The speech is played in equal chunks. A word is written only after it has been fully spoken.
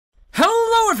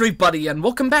everybody, and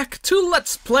welcome back to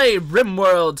Let's Play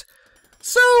RimWorld.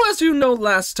 So, as you know,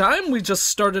 last time we just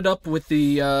started up with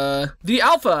the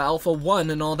Alpha 1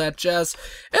 and all that jazz.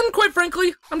 And quite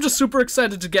frankly, I'm just super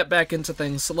excited to get back into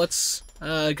things. So let's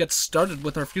get started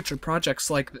with our future projects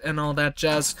and all that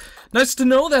jazz. Nice to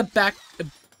know that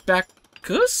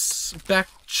Bacchus?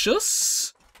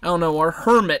 I don't know, our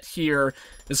hermit here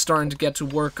is starting to get to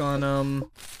work on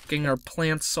getting our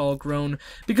plants all grown,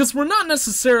 because we're not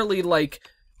necessarily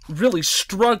really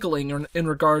struggling in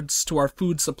regards to our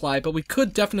food supply, but we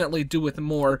could definitely do with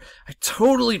more. I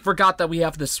totally forgot that we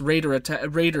have this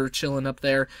raider chilling up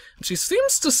there, and she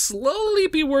seems to slowly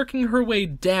be working her way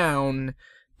down,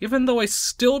 even though I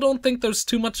still don't think there's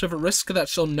too much of a risk that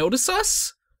she'll notice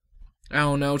us. I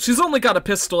don't know. She's only got a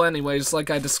pistol anyways, like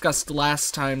I discussed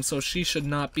last time, so she should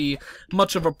not be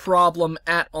much of a problem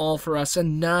at all for us.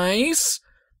 And nice.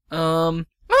 Oh,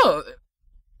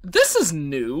 this is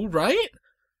new, right?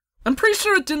 I'm pretty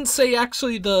sure it didn't say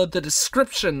actually the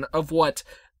description of what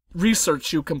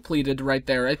research you completed right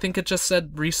there. I think it just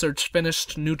said research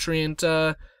finished, nutrient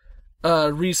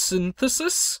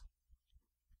resynthesis.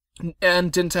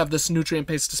 And didn't have this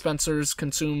nutrient-based dispensers,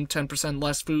 consume 10%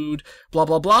 less food, blah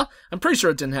blah blah. I'm pretty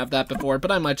sure it didn't have that before, but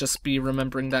I might just be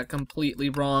remembering that completely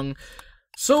wrong.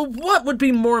 So what would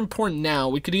be more important now?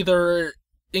 We could either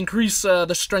increase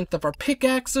the strength of our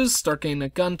pickaxes, start getting a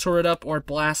gun turret up, or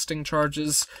blasting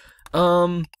charges.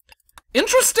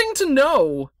 Interesting to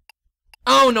know.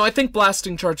 Oh no, I think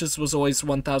blasting charges was always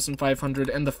 1,500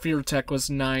 and the fear tech was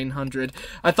 900.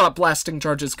 I thought blasting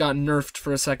charges got nerfed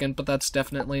for a second, but that's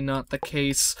definitely not the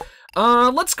case.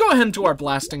 Let's go ahead and do our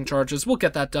blasting charges. We'll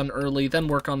get that done early, then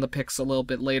work on the picks a little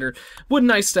bit later. Would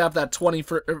nice to have that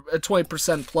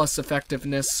 20% plus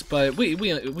effectiveness, but we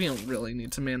don't really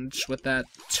need to manage with that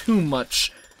too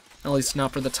much. At least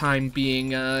not for the time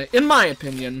being, in my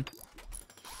opinion.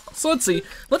 So let's see,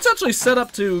 let's actually set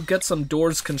up to get some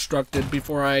doors constructed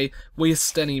before I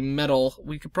waste any metal.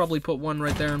 We could probably put one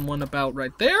right there and one about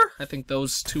right there. I think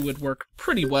those two would work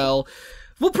pretty well.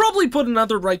 We'll probably put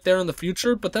another right there in the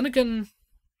future, but then again,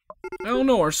 I don't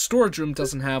know, our storage room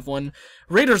doesn't have one.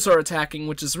 Raiders are attacking,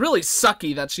 which is really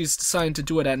sucky that she's decided to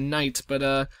do it at night,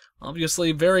 but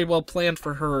obviously very well planned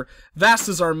for her. Vass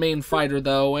is our main fighter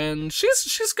though, and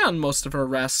she's gotten most of her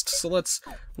rest, so let's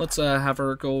have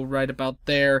her go right about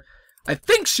there. I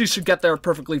think she should get there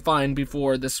perfectly fine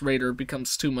before this raider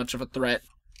becomes too much of a threat.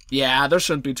 Yeah, there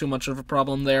shouldn't be too much of a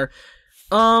problem there.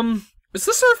 Is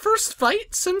this our first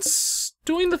fight since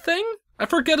doing the thing? I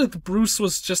forget if Bruce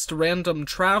was just a random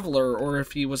traveler or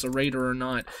if he was a raider or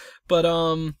not. But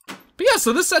yeah,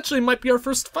 so this actually might be our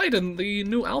first fight in the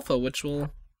new alpha, which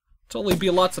will totally be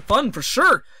lots of fun for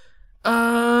sure.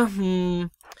 I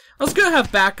was gonna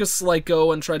have Bacchus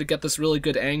go and try to get this really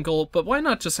good angle, but why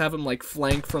not just have him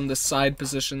flank from this side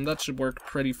position? That should work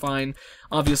pretty fine.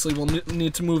 Obviously we'll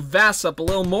need to move Vass up a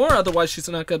little more, otherwise she's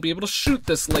not gonna be able to shoot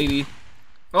this lady.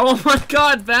 Oh my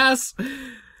god, Vass!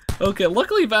 Okay,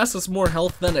 luckily Vass has more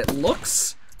health than it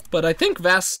looks, but I think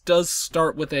Vass does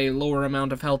start with a lower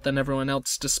amount of health than everyone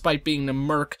else, despite being a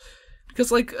merc.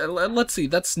 Because, let's see,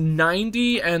 that's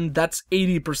 90 and that's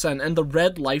 80%, and the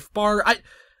red life bar,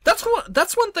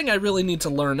 that's one thing I really need to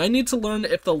learn. I need to learn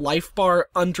if the life bar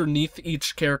underneath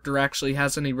each character actually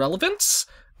has any relevance,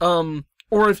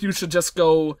 or if you should just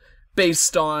go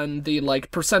based on the,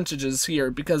 percentages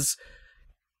here, because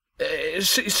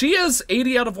she has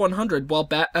 80 out of 100, while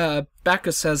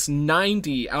Bacchus has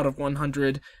 90 out of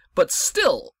 100, but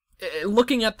still,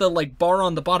 looking at the bar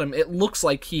on the bottom, it looks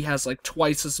like he has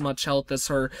twice as much health as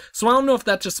her. So I don't know if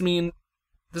that just means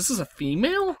this is a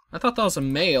female? I thought that was a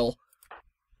male.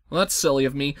 Well, that's silly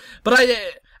of me. But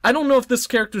I don't know if this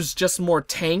character's just more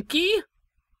tanky,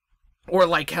 or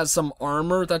has some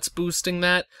armor that's boosting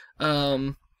that,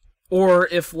 or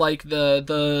if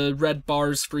the red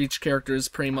bars for each character is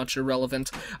pretty much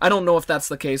irrelevant. I don't know if that's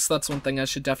the case. That's one thing I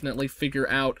should definitely figure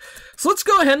out. So let's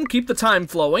go ahead and keep the time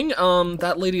flowing.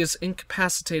 That lady is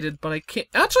incapacitated, but I can't.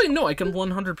 Actually, no, I can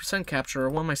 100% capture her.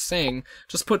 What am I saying?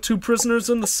 Just put two prisoners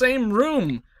in the same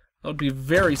room. That would be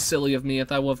very silly of me if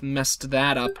I would have messed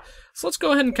that up. So let's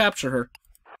go ahead and capture her.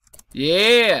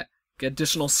 Yeah! Get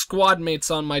additional squad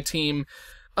mates on my team.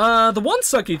 The one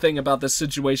sucky thing about this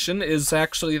situation is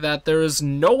actually that there is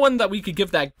no one that we could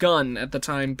give that gun at the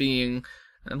time being.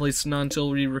 At least not until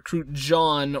we recruit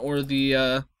John or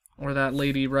the, or that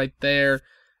lady right there.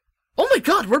 Oh my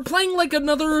god, we're playing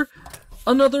another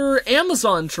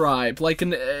Amazon tribe,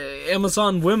 an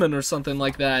Amazon women or something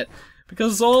like that.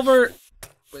 Because all of our...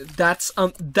 That's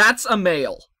a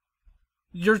male.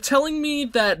 You're telling me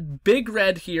that Big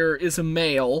Red here is a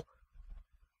male,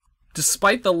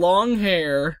 despite the long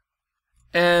hair,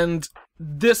 and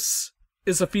this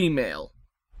is a female.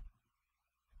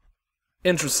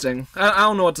 Interesting. I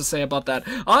don't know what to say about that.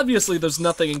 Obviously, there's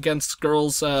nothing against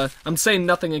girls, I'm saying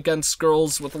nothing against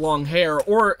girls with long hair,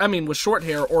 or, I mean, with short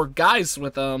hair, or guys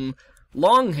with,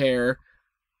 long hair.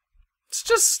 It's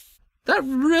just, that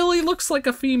really looks like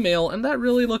a female, and that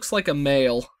really looks like a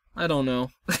male. I don't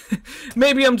know.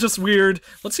 Maybe I'm just weird.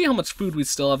 Let's see how much food we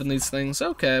still have in these things.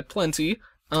 Okay, plenty.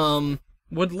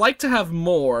 Would like to have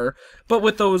more, but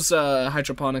with those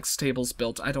hydroponics tables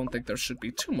built, I don't think there should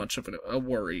be too much of a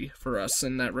worry for us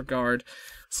in that regard.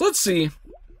 So let's see.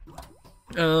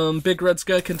 Big Red's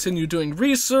gonna continue doing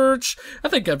research. I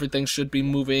think everything should be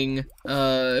moving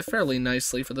fairly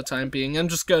nicely for the time being. I'm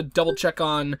just gonna double check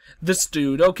on this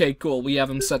dude. Okay, cool. We have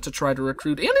him set to try to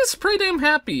recruit, and he's pretty damn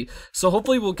happy. So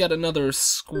hopefully we'll get another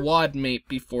squad mate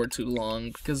before too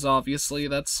long, because obviously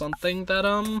that's something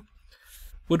that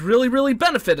would really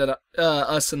benefit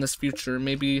us in this future.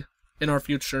 Maybe in our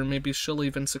future. Maybe she'll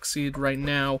even succeed right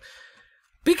now.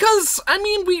 Because, I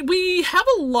mean, we have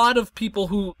a lot of people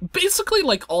who, basically,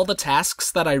 like, all the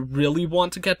tasks that I really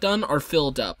want to get done are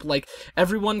filled up. Like,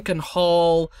 everyone can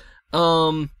haul,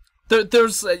 I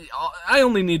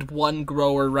only need one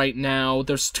grower right now,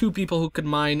 there's 2 people who can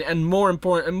mine, and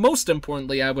most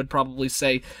importantly, I would probably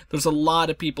say, there's a lot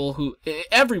of people who,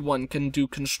 everyone can do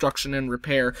construction and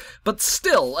repair, but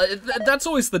still, that's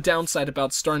always the downside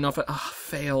about starting off at,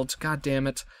 failed, god damn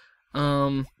it,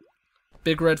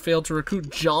 Big Red failed to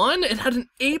recruit John? It had an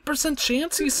 8%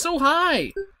 chance? He's so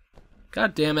high!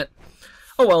 God damn it.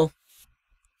 Oh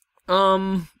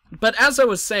well. But as I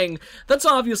was saying, that's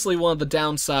obviously one of the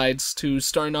downsides to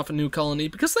starting off a new colony,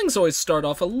 because things always start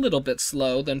off a little bit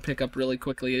slow, then pick up really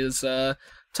quickly as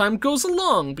time goes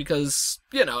along, because,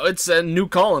 you know, it's a new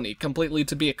colony, completely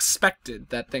to be expected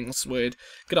that things would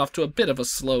get off to a bit of a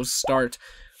slow start.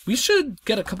 We should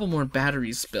get a couple more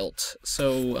batteries built,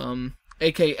 so,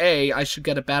 AKA, I should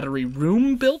get a battery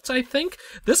room built, I think.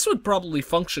 This would probably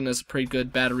function as a pretty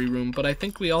good battery room, but I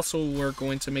think we also were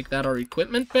going to make that our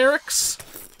equipment barracks?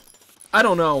 I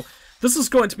don't know. This is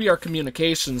going to be our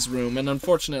communications room, and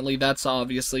unfortunately that's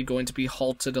obviously going to be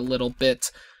halted a little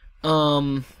bit.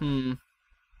 I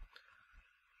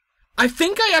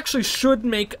think I actually should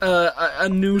make a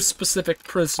new specific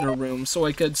prisoner room, so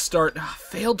I could start...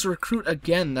 failed to recruit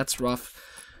again, that's rough.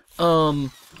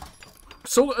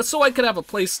 So I could have a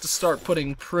place to start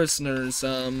putting prisoners,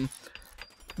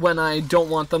 when I don't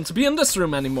want them to be in this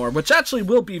room anymore, which actually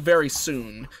will be very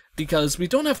soon, because we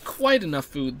don't have quite enough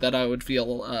food that I would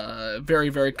feel,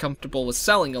 very comfortable with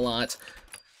selling a lot.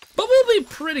 But we'll be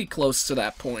pretty close to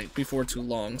that point before too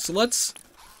long, so let's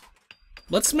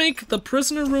make the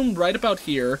prisoner room right about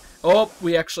here. Oh,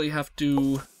 we actually have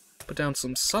to put down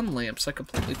some sun lamps. I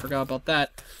completely forgot about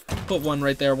that. Put one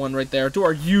right there. Do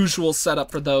our usual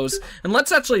setup for those. And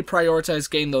let's actually prioritize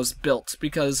getting those built,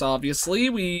 because obviously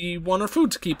we want our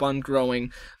food to keep on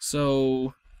growing.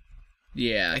 So,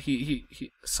 yeah,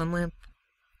 sun lamp.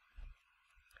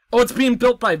 Oh, it's being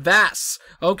built by Vass.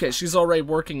 Okay, she's already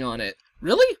working on it.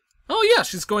 Really? Oh yeah,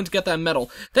 she's going to get that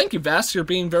metal. Thank you, Vass. You're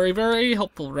being very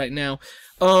helpful right now.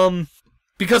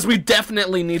 Because we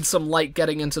definitely need some light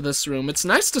getting into this room. It's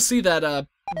nice to see that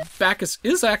Bacchus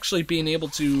is actually being able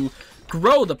to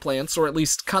grow the plants, or at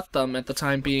least cut them at the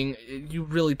time being. You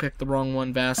really picked the wrong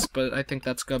one, Vass, but I think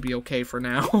that's gonna be okay for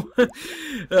now.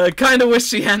 Kinda wish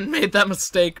she hadn't made that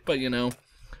mistake, but you know.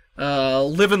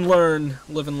 Live and learn,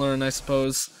 I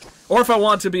suppose. Or if I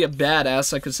want to be a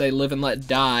badass, I could say live and let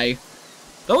die.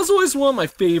 That was always one of my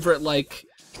favorite, like,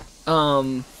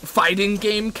 fighting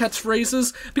game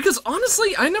catchphrases, because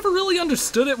honestly, I never really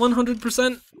understood it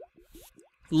 100%.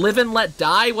 Live and let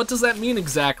die? What does that mean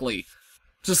exactly?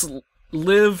 Just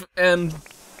live and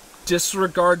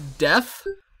disregard death?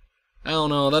 I don't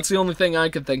know, that's the only thing I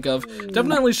could think of.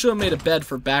 Definitely should have made a bed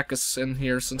for Bacchus in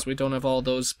here, since we don't have all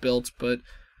those built, but...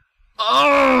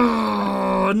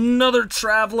 Oh, another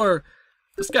traveler!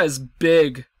 This guy's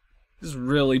big. He's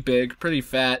really big, pretty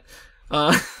fat.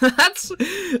 That's,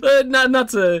 not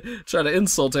to try to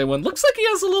insult anyone. Looks like he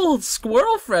has a little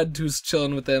squirrel friend who's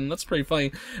chilling with him. That's pretty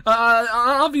funny.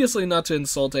 Obviously not to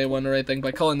insult anyone or anything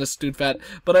by calling this dude fat,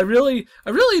 but I really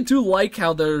do like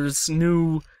how there's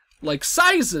new, like,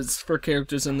 sizes for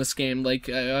characters in this game. Like,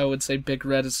 I would say Big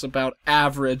Red is about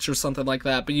average or something like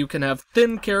that, but you can have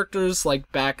thin characters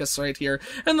like Bacchus right here,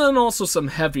 and then also some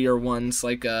heavier ones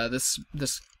like,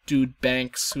 this dude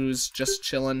Banks who's just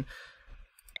chilling.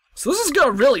 So this is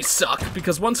gonna really suck,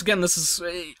 because once again, this is,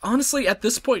 honestly, at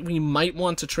this point, we might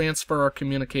want to transfer our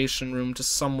communication room to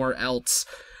somewhere else.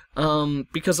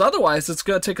 Because otherwise, it's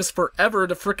gonna take us forever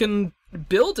to frickin'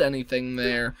 build anything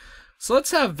there. So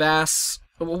let's have Vass.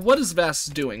 What is Vass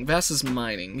doing? Vass is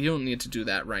mining. You don't need to do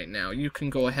that right now. You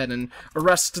can go ahead and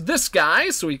arrest this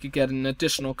guy so we could get an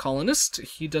additional colonist.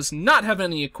 He does not have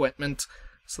any equipment,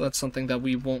 so that's something that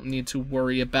we won't need to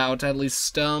worry about. At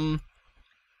least,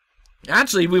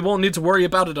 actually, we won't need to worry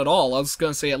about it at all. I was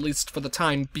gonna say at least for the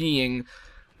time being,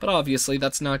 but obviously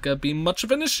that's not gonna be much of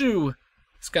an issue.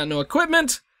 He's got no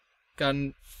equipment, got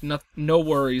no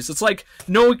worries. It's like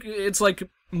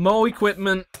more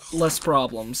equipment, less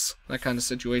problems. That kind of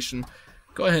situation.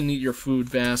 Go ahead and eat your food,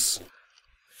 Vass.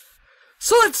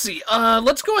 So let's see.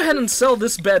 Let's go ahead and sell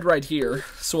this bed right here,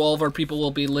 so all of our people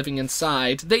will be living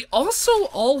inside. They also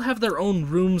all have their own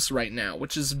rooms right now,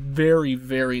 which is very,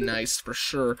 very nice for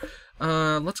sure.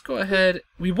 Let's go ahead.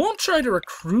 We won't try to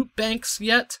recruit Banks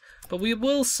yet, but we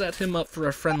will set him up for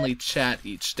a friendly chat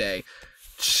each day.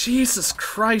 Jesus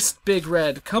Christ, Big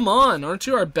Red. Come on, aren't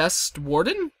you our best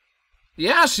warden?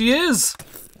 Yeah, she is.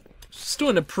 She's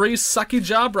doing a pretty sucky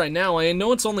job right now. I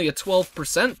know it's only a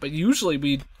 12%, but usually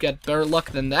we get better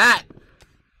luck than that.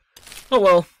 Oh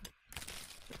well.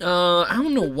 I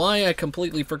don't know why I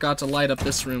completely forgot to light up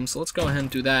this room, so let's go ahead and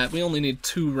do that. We only need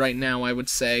 2 right now, I would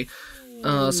say.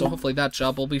 So hopefully that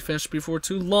job will be finished before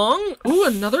too long. Ooh,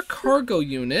 another cargo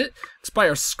unit. It's by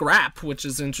our scrap, which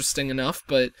is interesting enough,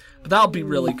 but that'll be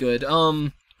really good.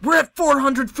 We're at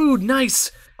 400 food,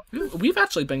 nice! We've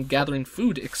actually been gathering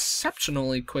food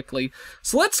exceptionally quickly.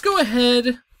 So let's go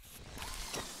ahead.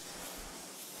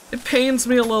 It pains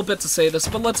me a little bit to say this,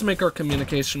 but let's make our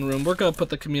communication room. We're gonna put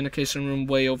the communication room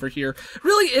way over here.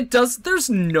 Really, there's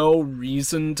no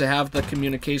reason to have the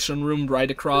communication room right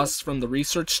across from the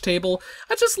research table.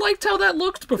 I just liked how that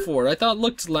looked before. I thought it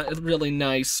looked really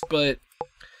nice, but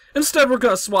instead we're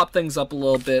gonna swap things up a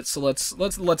little bit. So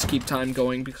let's keep time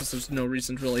going because there's no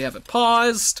reason to really have it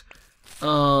paused.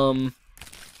 And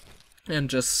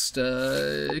just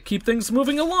keep things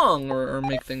moving along, or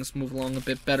make things move along a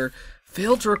bit better.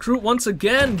 Failed to recruit once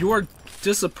again. You are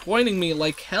disappointing me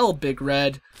like hell, Big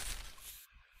Red.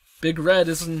 Big Red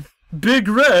is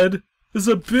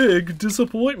a big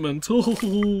disappointment.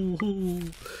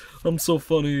 I'm so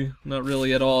funny. Not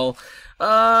really at all.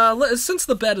 Since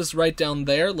the bed is right down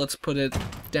there, let's put it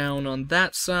down on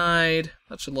that side.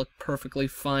 That should look perfectly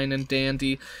fine and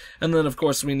dandy. And then, of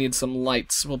course, we need some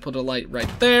lights. We'll put a light right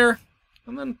there.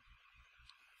 And then,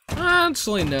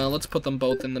 actually, no, let's put them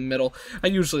both in the middle. I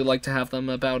usually like to have them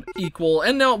about equal.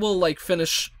 And now we'll, like,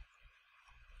 finish...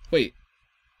 Wait.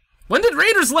 When did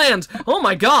raiders land? Oh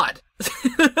my god!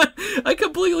 I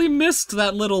completely missed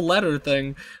that little letter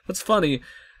thing. That's funny.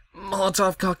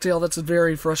 Molotov cocktail, that's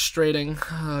very frustrating.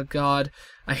 Oh god.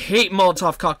 I hate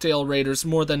Molotov cocktail raiders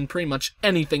more than pretty much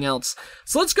anything else.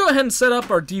 So let's go ahead and set up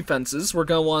our defenses. We're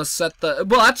gonna want to set the...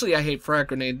 Well, actually, I hate frag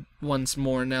grenade ones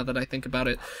more now that I think about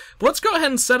it. But let's go ahead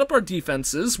and set up our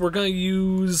defenses. We're gonna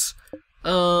use...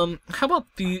 how about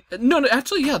the... No,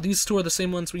 actually, yeah, these 2 are the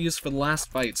same ones we used for the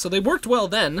last fight. So they worked well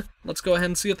then. Let's go ahead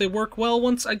and see if they work well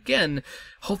once again.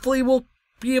 Hopefully we'll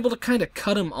be able to kind of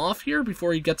cut him off here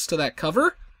before he gets to that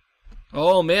cover.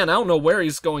 Oh man, I don't know where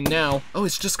he's going now. Oh,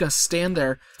 he's just gonna stand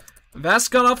there. Vass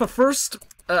got off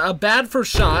a bad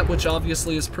first shot, which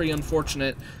obviously is pretty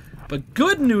unfortunate. But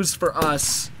good news for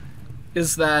us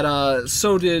is that,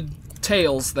 so did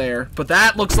Tails there. But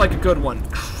that looks like a good one.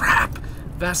 Crap!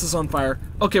 Vass is on fire.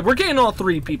 Okay, we're getting all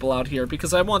 3 people out here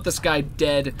because I want this guy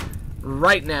dead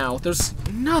right now. There's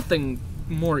nothing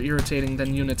more irritating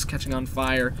than units catching on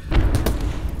fire.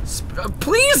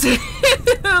 Please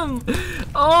hit him!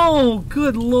 Oh,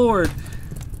 good lord.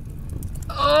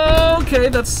 Okay,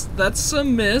 that's a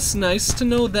miss. Nice to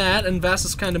know that. And Vass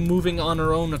is kind of moving on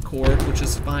her own accord, which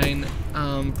is fine,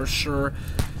 for sure.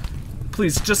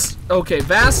 Please, just... Okay,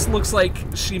 Vass looks like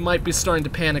she might be starting to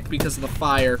panic because of the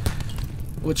fire,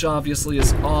 which obviously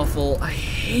is awful. I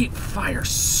hate fire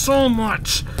so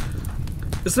much.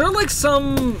 Is there, like,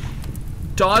 some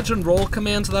dodge and roll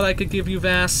commands that I could give you,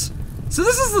 Vass? So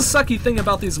this is the sucky thing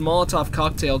about these Molotov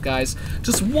cocktail guys.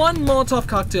 Just one Molotov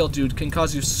cocktail dude can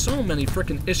cause you so many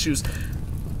freaking issues.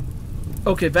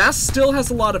 Okay, Vass still has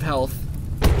a lot of health.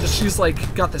 Just she's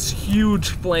like got this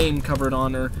huge flame covered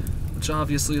on her, which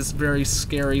obviously is very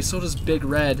scary. So does Big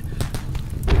Red.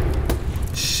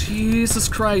 Jesus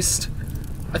Christ.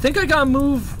 I think I gotta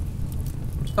move.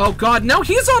 Oh god, now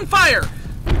he's on fire!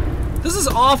 This is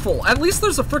awful. At least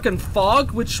there's a frickin'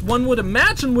 fog, which one would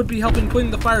imagine would be helping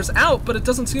putting the fires out, but it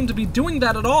doesn't seem to be doing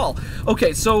that at all.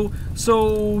 Okay, so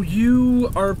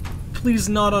you are please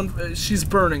not on... she's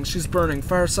burning.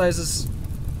 Fire sizes...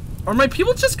 Are my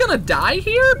people just gonna die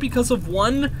here because of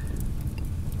one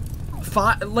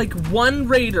like one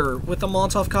raider with a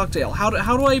Molotov cocktail. How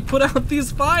do I put out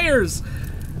these fires?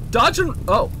 Dodge and...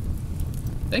 Oh.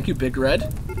 Thank you, Big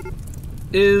Red.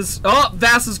 Oh,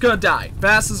 Vass is gonna die.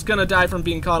 Vass is gonna die from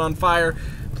being caught on fire.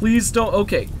 Please don't...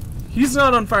 Okay. He's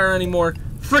not on fire anymore.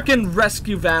 Frickin'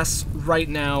 rescue Vass right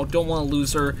now. Don't want to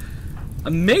lose her.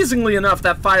 Amazingly enough,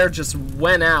 that fire just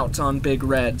went out on Big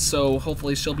Red, so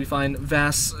hopefully she'll be fine.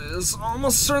 Vass is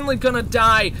almost certainly gonna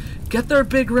die. Get there,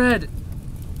 Big Red.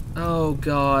 Oh,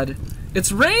 God.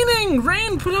 It's raining!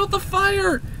 Rain, put out the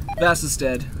fire! Vass is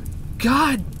dead.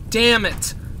 God damn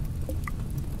it.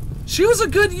 She was a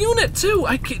good unit, too.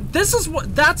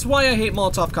 That's why I hate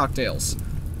Molotov cocktails.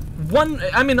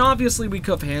 I mean, obviously we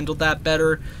could have handled that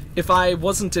better. If I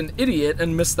wasn't an idiot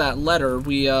and missed that letter,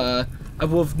 I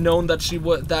would have known that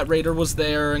that raider was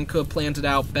there and could have planned it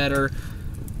out better.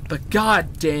 But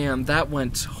god damn, that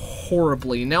went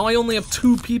horribly. Now I only have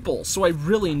 2 people, so I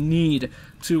really need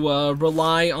to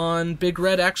rely on Big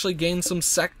Red actually gain some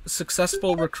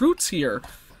successful recruits here.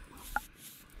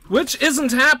 Which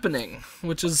isn't happening,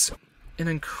 which is an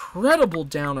incredible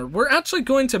downer. We're actually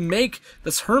going to make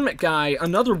this hermit guy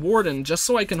another warden just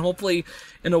so I can hopefully,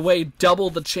 in a way, double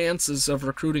the chances of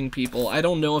recruiting people. I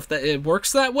don't know if it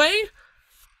works that way,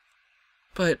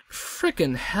 but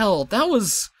frickin' hell, that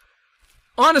was...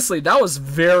 Honestly, that was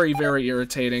very, very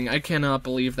irritating. I cannot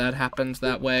believe that happened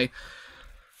that way.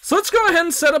 So let's go ahead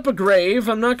and set up a grave.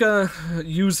 I'm not gonna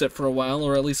use it for a while,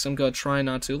 or at least I'm gonna try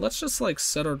not to. Let's just, like,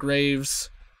 set our graves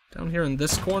down here in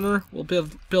this corner. We'll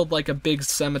build like a big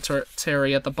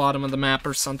cemetery at the bottom of the map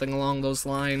or something along those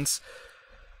lines.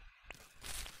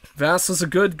 Vass is a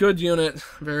good unit.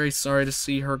 Very sorry to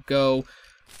see her go.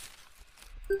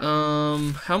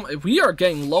 We are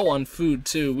getting low on food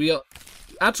too.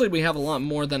 Actually, we have a lot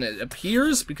more than it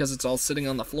appears because it's all sitting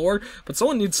on the floor, but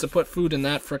someone needs to put food in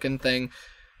that frickin' thing.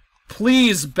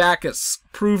 Please, Bacchus,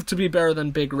 prove to be better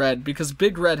than Big Red, because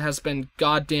Big Red has been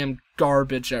goddamn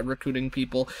garbage at recruiting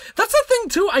people. That's the thing,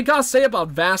 too, I gotta say about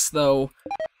Vass, though.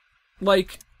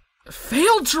 Like,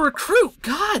 failed to recruit.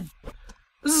 God,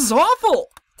 this is awful.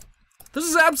 This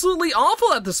is absolutely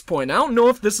awful at this point. I don't know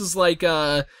if this is, like,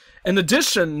 an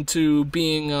addition to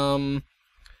being,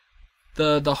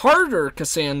 the harder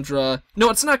Cassandra. No,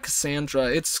 it's not Cassandra.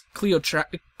 It's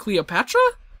Cleopatra?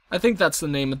 I think that's the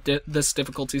name of this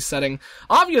difficulty setting.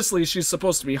 Obviously, she's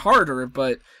supposed to be harder,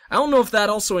 but I don't know if that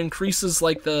also increases,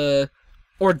 like,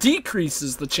 or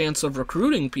decreases the chance of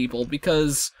recruiting people,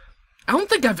 because I don't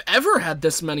think I've ever had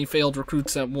this many failed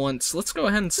recruits at once. Let's go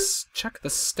ahead and check the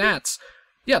stats.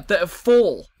 Yeah,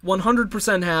 full.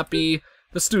 100% happy.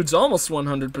 This dude's almost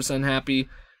 100% happy.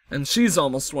 And she's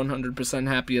almost 100%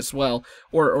 happy as well.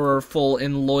 Or full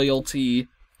in loyalty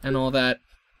and all that.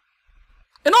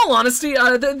 In all honesty,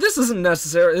 this isn't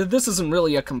necessary. This isn't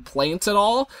really a complaint at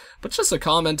all, but just a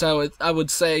comment. I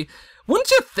would say, wouldn't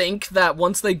you think that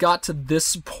once they got to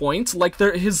this point, like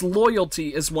his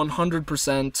loyalty is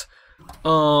 100%,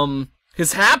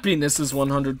 his happiness is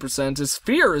 100%, his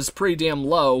fear is pretty damn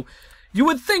low. You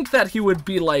would think that he would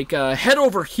be like head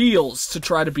over heels to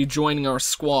try to be joining our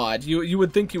squad. You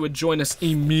would think he would join us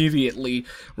immediately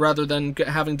rather than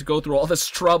having to go through all this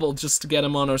trouble just to get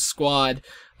him on our squad.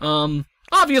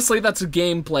 Obviously, that's a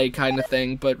gameplay kind of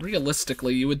thing, but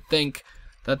realistically, you would think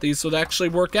that these would actually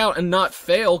work out and not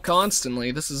fail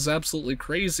constantly. This is absolutely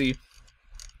crazy.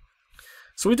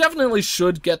 So we definitely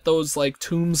should get those, like,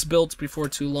 tombs built before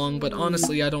too long, but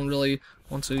honestly, I don't really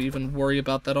want to even worry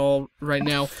about that all right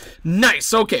now.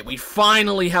 Nice! Okay, we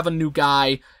finally have a new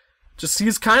guy. Just,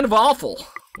 he's kind of awful,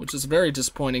 which is very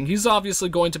disappointing. He's obviously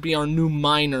going to be our new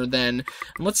miner then.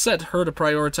 And let's set her to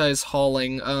prioritize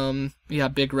hauling. Yeah,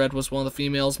 Big Red was one of the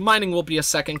females. Mining will be a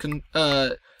second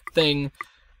thing.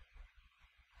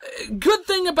 Good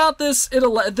thing about this,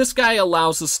 this guy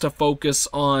allows us to focus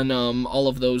on all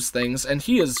of those things, and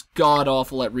he is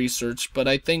god-awful at research, but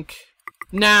I think...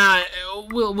 Nah,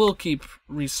 we'll keep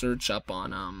research up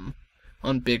on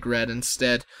Big Red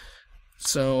instead.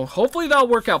 So, hopefully that'll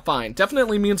work out fine.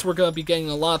 Definitely means we're gonna be getting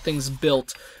a lot of things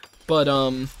built, but,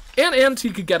 and he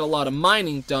could get a lot of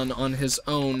mining done on his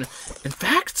own. In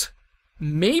fact,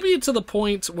 maybe to the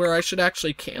point where I should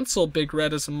actually cancel Big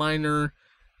Red as a miner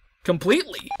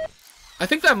completely. I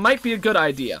think that might be a good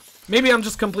idea. Maybe I'm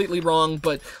just completely wrong,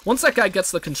 but once that guy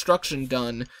gets the construction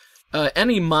done,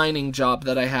 any mining job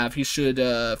that I have, he should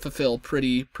fulfill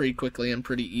pretty quickly and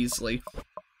pretty easily.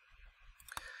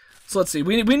 So let's see,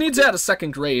 we need to add a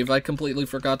second grave. I completely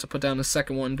forgot to put down a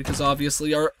second one because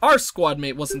obviously our squad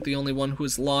mate wasn't the only one who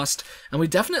was lost, and we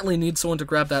definitely need someone to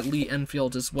grab that Lee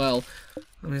Enfield as well.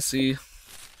 Let me see.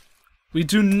 We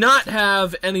do not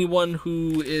have anyone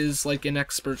who is like an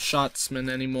expert shotsman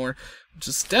anymore, which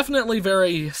is definitely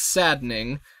very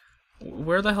saddening.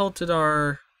 Where the hell did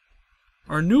our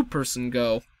new person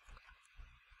go?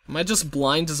 Am I just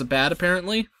blind as a bat,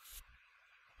 apparently?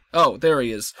 Oh, there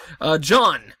he is.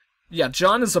 John! Yeah,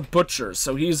 John is a butcher,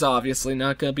 so he's obviously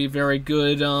not gonna be very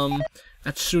good,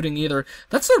 at shooting either.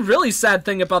 That's a really sad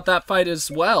thing about that fight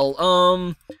as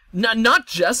well. Not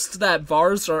just that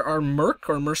Vars, our merc,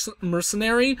 or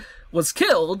mercenary, was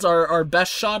killed, our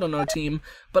best shot on our team,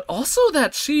 but also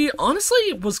that she,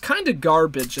 honestly, was kind of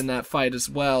garbage in that fight as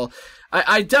well.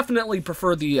 I definitely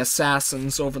prefer the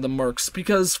assassins over the mercs,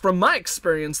 because from my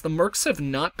experience, the mercs have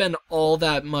not been all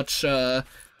that much,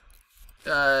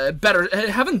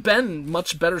 haven't been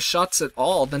much better shots at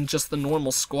all than just the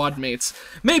normal squad mates.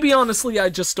 Maybe, honestly, I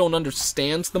just don't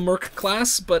understand the merc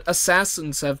class, but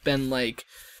assassins have been, like,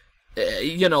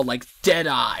 you know, like,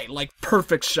 dead-eye, like,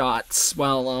 perfect shots,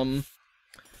 while,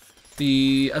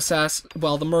 the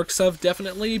mercs have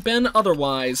definitely been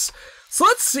otherwise. So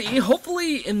let's see,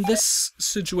 hopefully in this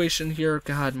situation here,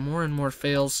 god, more and more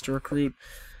fails to recruit.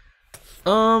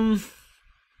 John,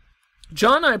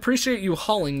 I appreciate you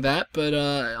hauling that, but,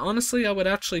 honestly, I would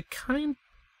actually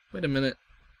wait a minute.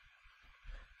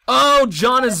 Oh,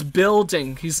 John is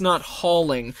building, he's not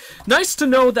hauling. Nice to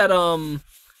know that,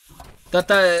 that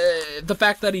the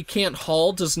fact that he can't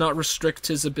haul does not restrict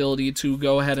his ability to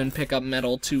go ahead and pick up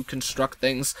metal to construct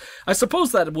things. I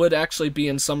suppose that would actually be,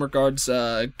 in some regards,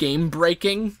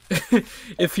 game-breaking,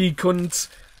 if he couldn't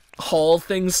haul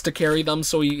things to carry them,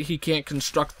 so he can't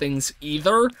construct things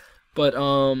either. But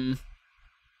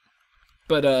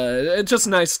it's just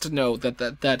nice to know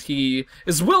that he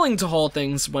is willing to haul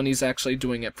things when he's actually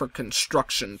doing it for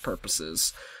construction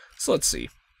purposes. So let's see.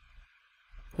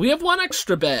 We have one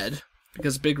extra bed,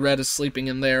 because Big Red is sleeping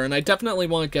in there, and I definitely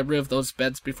want to get rid of those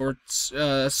beds before,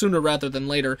 sooner rather than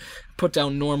later, put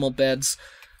down normal beds.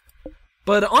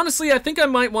 But honestly, I think I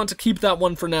might want to keep that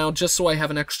one for now, just so I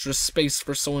have an extra space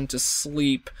for someone to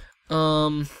sleep.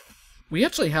 We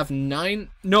actually have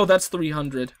no, that's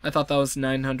 300. I thought that was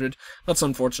 900. That's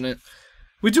unfortunate.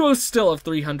 We do still have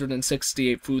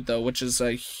 368 food, though, which is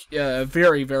a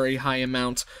very, very high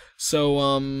amount.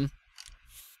 So,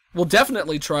 we'll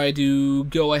definitely try to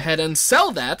go ahead and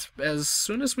sell that as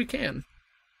soon as we can.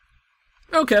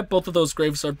 Okay, both of those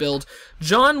graves are built.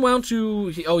 John, why don't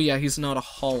you... oh yeah, he's not a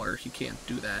hauler. He can't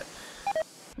do that.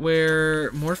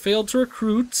 Where more failed to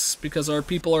recruits, because our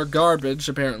people are garbage,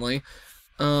 apparently.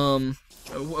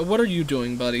 What are you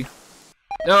doing, buddy?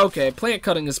 Okay, plant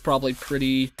cutting is probably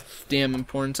pretty damn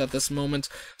important at this moment.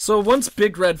 So once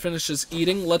Big Red finishes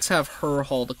eating, let's have her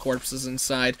haul the corpses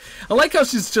inside. I like how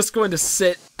she's just going to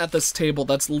sit at this table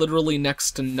that's literally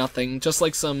next to nothing, just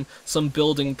like some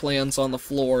building plans on the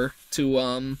floor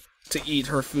to eat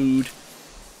her food.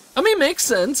 I mean, makes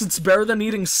sense. It's better than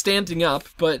eating standing up,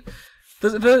 but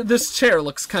this chair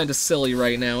looks kind of silly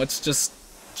right now. It's just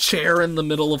chair in the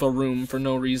middle of a room for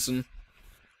no reason.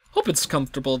 Hope it's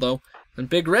comfortable though. And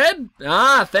Big Red?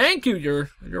 Ah, thank you.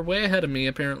 You're way ahead of me,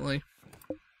 apparently.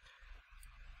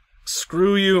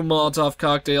 Screw you, Molotov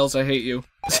cocktails. I hate you.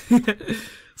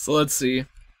 So let's see.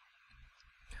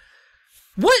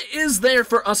 What is there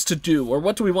for us to do, or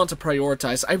what do we want to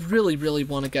prioritize? I really, really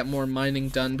want to get more mining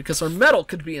done, because our metal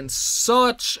could be in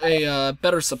such a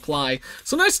better supply.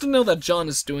 So nice to know that John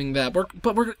is doing that.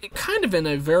 But we're kind of in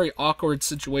a very awkward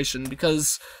situation,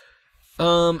 because...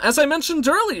 as I mentioned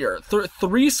earlier,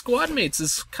 3 squad mates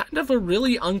is kind of a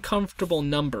really uncomfortable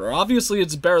number. Obviously,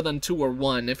 it's better than 2 or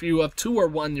 1. If you have 2 or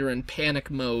 1, you're in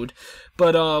panic mode.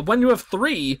 But when you have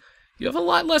 3, you have a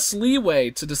lot less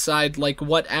leeway to decide, like,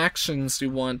 what actions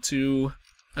you want to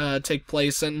take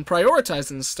place and prioritize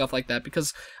and stuff like that.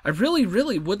 Because I really,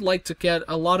 really would like to get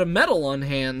a lot of metal on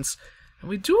hands. And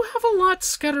we do have a lot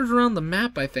scattered around the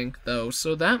map, I think, though.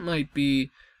 So that might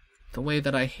be the way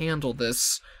that I handle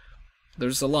this.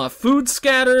 There's a lot of food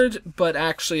scattered, but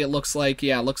actually it looks like,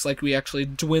 yeah, it looks like we actually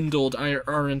dwindled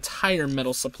our entire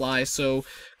metal supply, so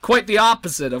quite the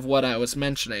opposite of what I was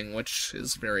mentioning, which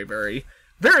is very, very,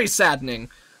 very saddening.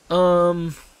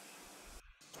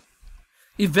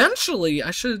 Eventually,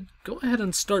 I should go ahead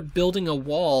and start building a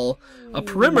wall, a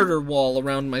perimeter wall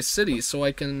around my city, so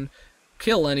I can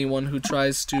kill anyone who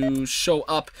tries to show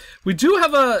up. We do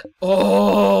have a...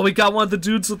 oh, we got one of the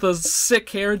dudes with a sick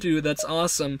hairdo. That's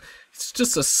awesome. It's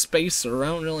just a spacer. I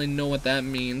don't really know what that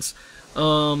means.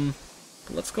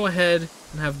 Let's go ahead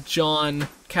and have John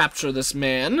capture this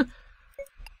man.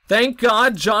 Thank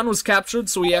God John was captured,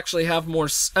 so we actually have more...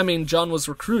 I mean, John was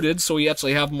recruited, so we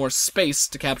actually have more space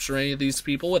to capture any of these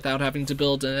people without having to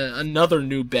build another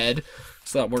new bed.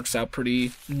 So that works out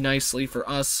pretty nicely for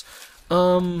us.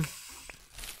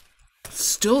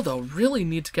 Still, though, really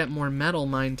need to get more metal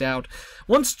mined out.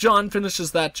 Once John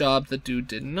finishes that job, the dude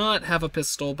did not have a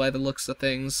pistol by the looks of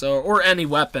things, or any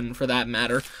weapon for that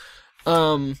matter.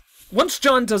 Once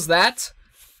John does that,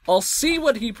 I'll see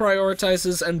what he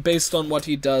prioritizes, and based on what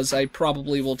he does, I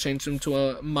probably will change him to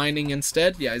a mining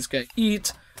instead. Yeah, he's gonna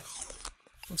eat.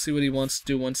 Let's see what he wants to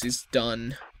do once he's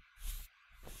done.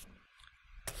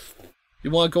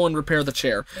 You want to go and repair the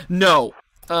chair? No.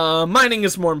 Mining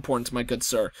is more important, my good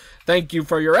sir. Thank you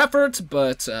for your effort,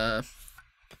 but,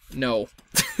 no.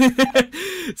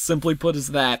 Simply put is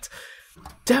that.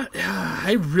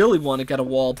 I really want to get a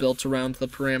wall built around the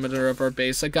perimeter of our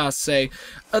base, I gotta say.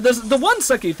 The one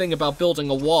sucky thing about building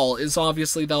a wall is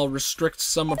obviously that'll restrict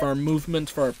some of our movement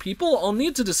for our people. I'll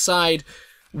need to decide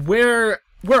where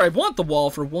I want the wall,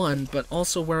 for one, but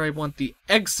also where I want the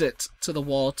exit to the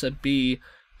wall to be.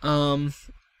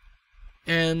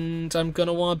 And I'm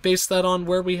gonna want to base that on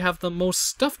where we have the most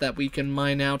stuff that we can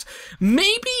mine out.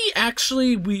 Maybe,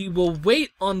 actually, we will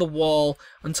wait on the wall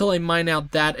until I mine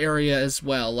out that area as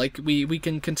well. Like, we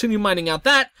can continue mining out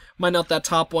that, mine out that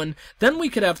top one, then we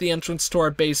could have the entrance to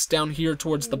our base down here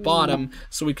towards the bottom,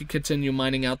 so we could continue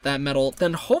mining out that metal.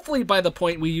 Then hopefully by the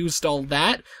point we used all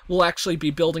that, we'll actually be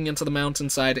building into the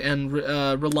mountainside and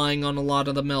relying on a lot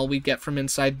of the metal we get from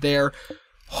inside there.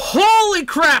 Holy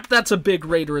crap, that's a big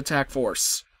raider attack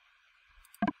force.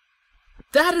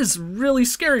 That is really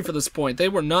scary for this point. They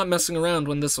were not messing around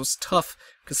when this was tough,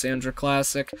 Cassandra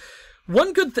Classic.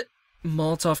 One good thing...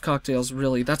 Molotov cocktails,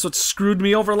 really. That's what screwed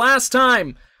me over last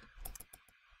time.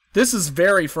 This is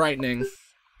very frightening.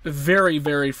 Very,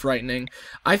 very frightening.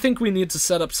 I think we need to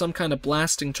set up some kind of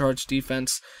blasting charge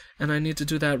defense, and I need to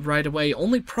do that right away.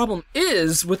 Only problem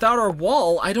is, without our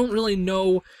wall, I don't really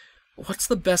know... what's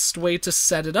the best way to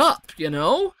set it up, you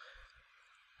know?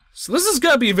 So this is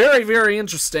going to be very, very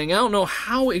interesting. I don't know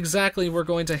how exactly we're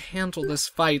going to handle this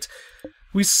fight.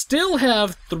 We still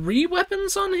have 3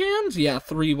 weapons on hand? Yeah,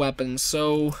 3 weapons,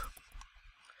 so...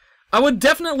 I would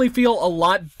definitely feel a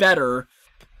lot better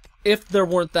if there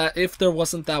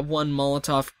wasn't that one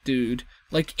Molotov dude.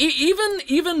 Like,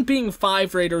 even being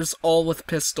 5 raiders all with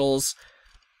pistols...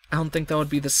 I don't think that would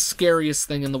be the scariest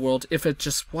thing in the world if it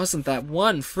just wasn't that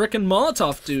one frickin'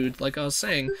 Molotov dude, like I was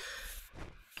saying.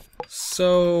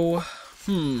 So,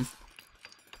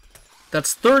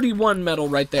 that's 31 metal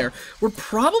right there. We're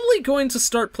probably going to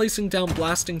start placing down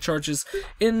blasting charges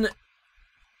in,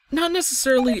 not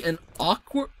necessarily an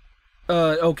awkward...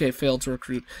 okay, failed to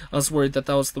recruit. I was worried that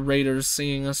was the raiders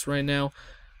seeing us right now.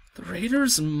 The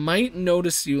raiders might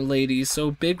notice you, lady, so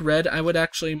Big Red, I would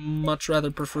actually much rather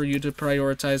prefer you to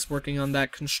prioritize working on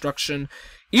that construction.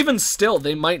 Even still,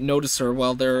 they might notice her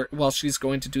while she's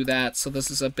going to do that, so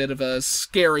this is a bit of a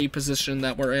scary position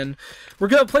that we're in. We're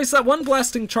going to place that one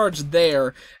blasting charge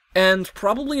there, and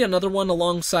probably another one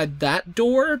alongside that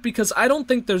door, because I don't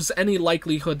think there's any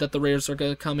likelihood that the raiders are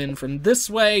going to come in from this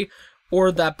way, or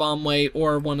that bomb way,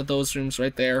 or one of those rooms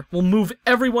right there. We'll move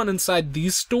everyone inside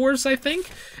these doors, I think,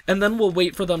 and then we'll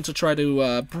wait for them to try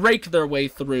to break their way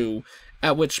through,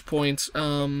 at which point,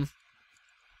 why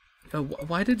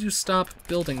did you stop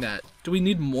building that? Do we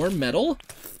need more metal?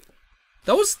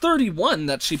 That was 31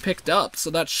 that she picked up, so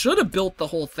that should have built the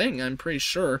whole thing, I'm pretty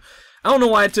sure. I don't know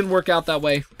why it didn't work out that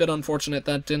way. Bit unfortunate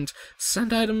that didn't.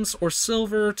 Send items or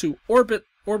silver to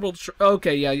orbital...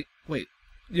 Okay, yeah, wait.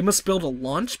 You must build a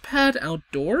launch pad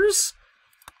outdoors?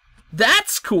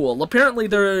 That's cool! Apparently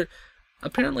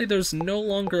there's no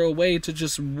longer a way to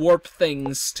just warp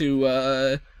things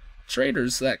to,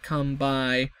 traders that come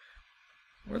by.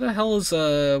 Where the hell is,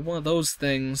 one of those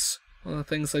things? One of the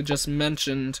things I just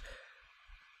mentioned.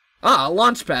 Ah, a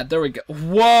launch pad, there we go.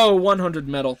 Whoa, 100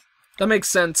 metal. That makes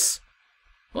sense.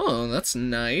 Oh, that's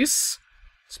nice.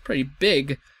 It's pretty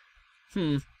big.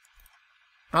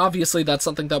 Obviously, that's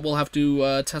something that we'll have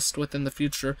to test with in the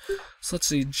future. So let's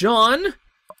see. John,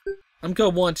 I'm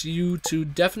going to want you to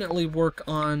definitely work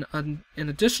on an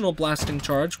additional blasting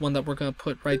charge, one that we're going to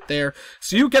put right there.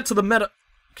 So you get to the meta...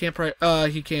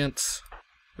 he can't...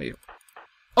 Wait.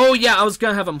 Oh, yeah, I was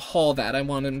going to have him haul that. I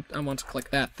want to click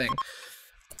that thing.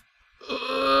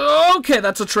 Okay,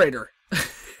 that's a traitor.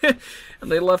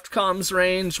 And they left comms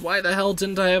range. Why the hell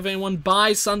didn't I have anyone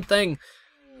buy something?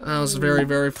 That was very,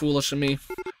 very foolish of me.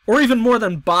 Or even more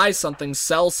than buy something,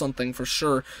 sell something for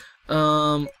sure.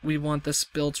 We want this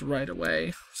built right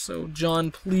away. So,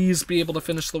 John, please be able to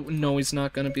finish the... No, he's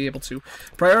not going to be able to.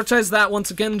 Prioritize that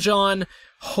once again, John.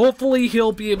 Hopefully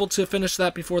he'll be able to finish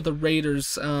that before the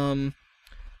raiders. Oh,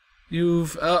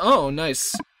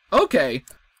 nice. Okay.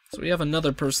 So we have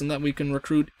another person that we can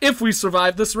recruit if we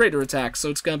survive this raider attack. So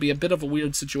it's going to be a bit of a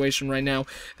weird situation right now.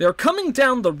 They're coming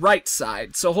down the right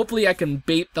side, so hopefully I can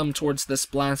bait them towards this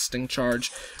blasting charge.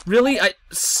 Really?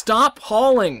 Stop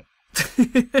hauling!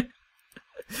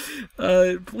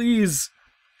 Please.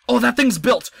 Oh, that thing's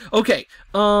built! Okay,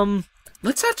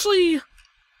 let's actually...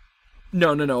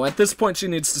 No. At this point, she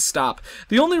needs to stop.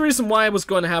 The only reason why I was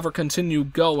going to have her continue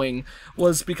going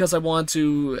was because I want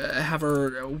to have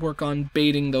her work on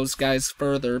baiting those guys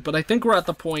further. But I think we're at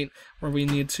the point where we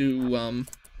need to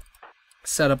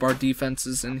set up our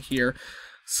defenses in here.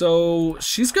 So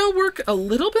she's going to work a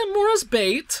little bit more as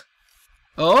bait.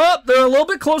 Oh, they're a little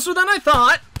bit closer than I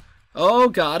thought. Oh,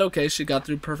 God. Okay, she got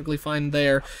through perfectly fine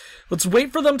there. Let's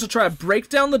wait for them to try to break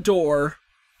down the door.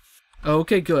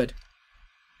 Okay, good.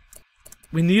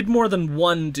 We need more than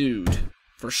one dude,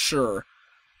 for sure.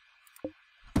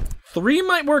 3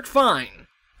 might work fine.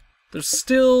 There's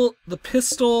still the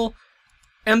pistol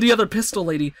and the other pistol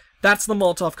lady. That's the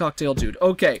Molotov cocktail dude.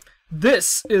 Okay,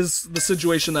 this is the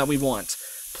situation that we want.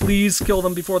 Please kill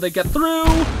them before they get through.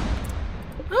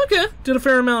 Okay, did a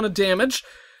fair amount of damage.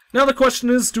 Now the question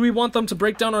is, do we want them to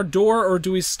break down our door, or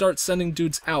do we start sending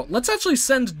dudes out? Let's actually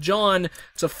send John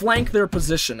to flank their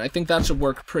position. I think that should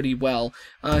work pretty well.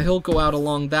 He'll go out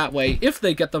along that way if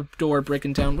they get the door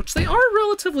breaking down, which they are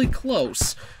relatively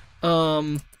close.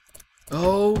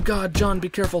 Oh God, John, be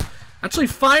careful. Actually,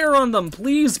 fire on them,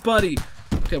 please, buddy.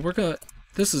 Okay, we're gonna...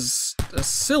 This is a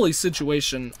silly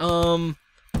situation.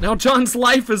 Now John's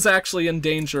life is actually in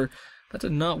danger. That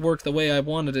did not work the way I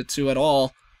wanted it to at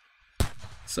all.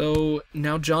 So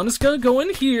now John is going to go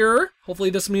in here. Hopefully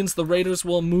this means the raiders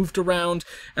will have moved around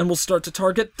and will start to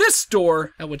target this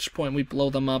door, at which point we blow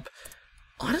them up.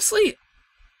 Honestly,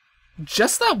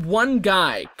 just that one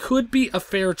guy could be a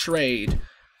fair trade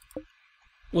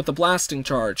with the blasting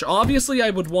charge. Obviously, I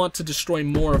would want to destroy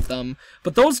more of them,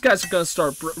 but those guys are going to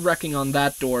start wrecking on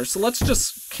that door. So let's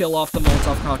just kill off the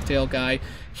Molotov cocktail guy.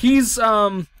 He's,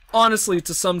 honestly,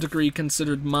 to some degree,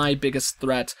 considered my biggest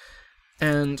threat.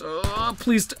 And,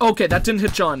 please, okay, that didn't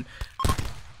hit John.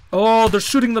 Oh, they're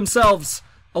shooting themselves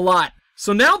a lot.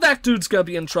 So now that dude's gonna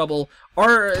be in trouble.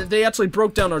 They actually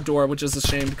broke down our door, which is a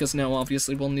shame, because now,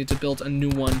 obviously, we'll need to build a new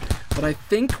one. But I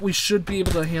think we should be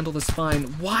able to handle this fine.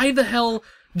 Why the hell?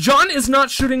 John is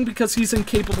not shooting because he's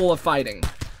incapable of fighting.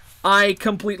 I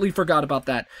completely forgot about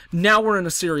that. Now we're in a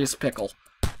serious pickle.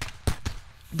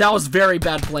 That was very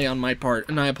bad play on my part,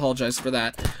 and I apologize for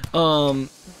that.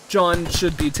 John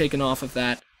should be taken off of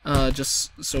that,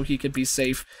 just so he could be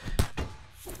safe.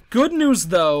 Good news,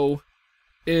 though,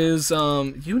 is,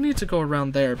 you need to go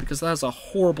around there, because that's a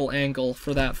horrible angle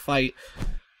for that fight.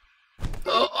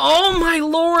 Oh my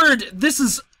lord! This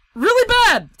is really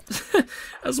bad!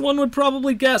 As one would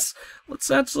probably guess. Let's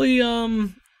actually,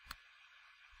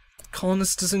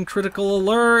 Colonist is in critical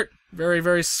alert. Very,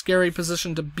 very scary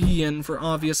position to be in for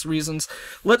obvious reasons.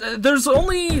 There's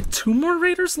only 2 more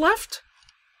raiders left?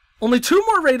 Only 2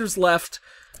 more raiders left.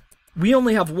 We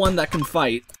only have 1 that can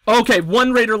fight. Okay,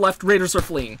 1 raider left. Raiders are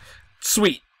fleeing.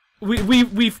 Sweet.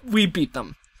 We beat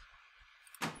them.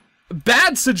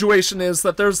 Bad situation is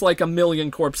that there's like 1 million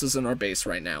corpses in our base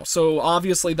right now. So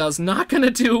obviously that's not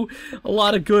gonna do a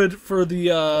lot of good for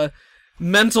the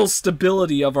mental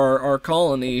stability of our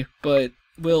colony, but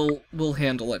we'll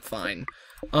handle it fine.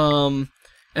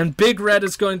 And Big Red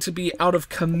is going to be out of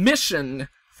commission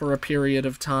for a period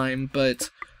of time,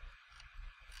 but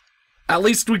at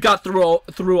least we got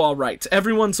through all right.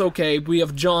 Everyone's okay. We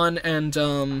have John and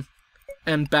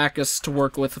Bacchus to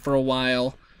work with for a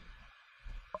while.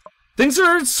 Things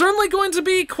are certainly going to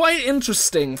be quite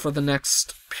interesting for the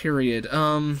next period.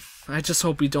 I just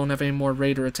hope we don't have any more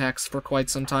raider attacks for quite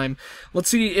some time. Let's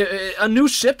see, a new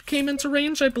ship came into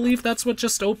range. I believe that's what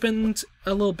just opened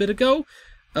a little bit ago.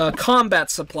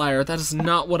 Combat supplier, that is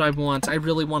not what I want. I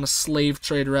really want a slave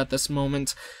trader at this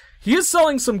moment. He is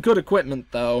selling some good equipment,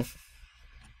 though.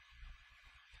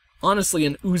 Honestly,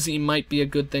 an Uzi might be a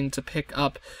good thing to pick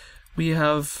up. We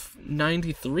have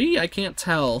 93? I can't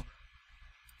tell.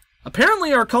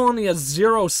 Apparently our colony has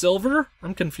 0 silver?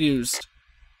 I'm confused.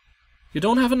 You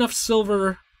don't have enough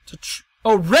silver to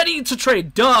oh, ready to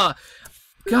trade, duh!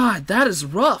 God, that is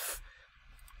rough.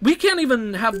 We can't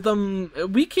even have them,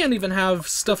 we can't even have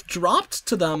stuff dropped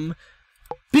to them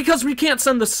because we can't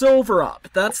send the silver up.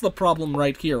 That's the problem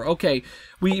right here. Okay,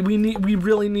 we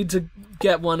really need to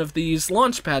get one of these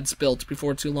launch pads built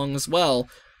before too long as well.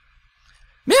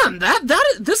 Man,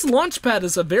 this launch pad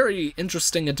is a very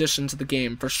interesting addition to the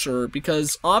game for sure,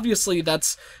 because obviously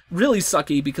that's really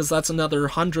sucky because that's another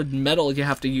 100 metal you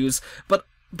have to use, but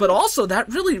also that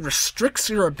really restricts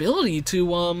your ability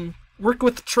to work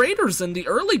with traders in the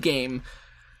early game.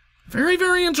 Very,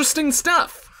 very interesting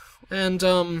stuff. And,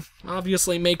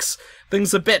 obviously makes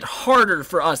things a bit harder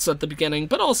for us at the beginning,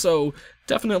 but also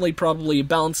definitely probably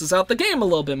balances out the game a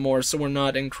little bit more, so we're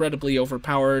not incredibly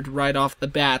overpowered right off the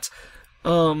bat.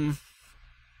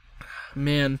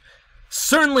 Man,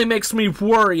 certainly makes me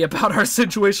worry about our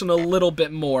situation a little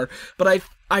bit more, but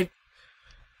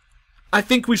I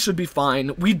think we should be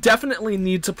fine. We definitely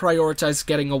need to prioritize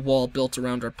getting a wall built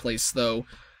around our place, though.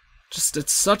 Just,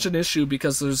 it's such an issue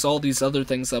because there's all these other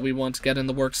things that we want to get in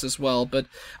the works as well, but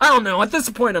I don't know, at this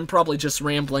point I'm probably just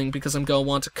rambling because I'm going to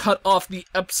want to cut off the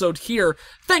episode here.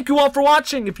 Thank you all for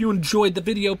watching. If you enjoyed the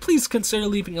video, please consider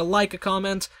leaving a like, a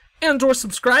comment, and or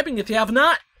subscribing if you have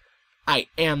not. I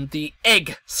am the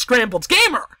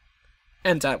EggScrambledGamer,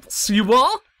 and I will see you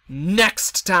all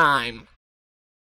next time.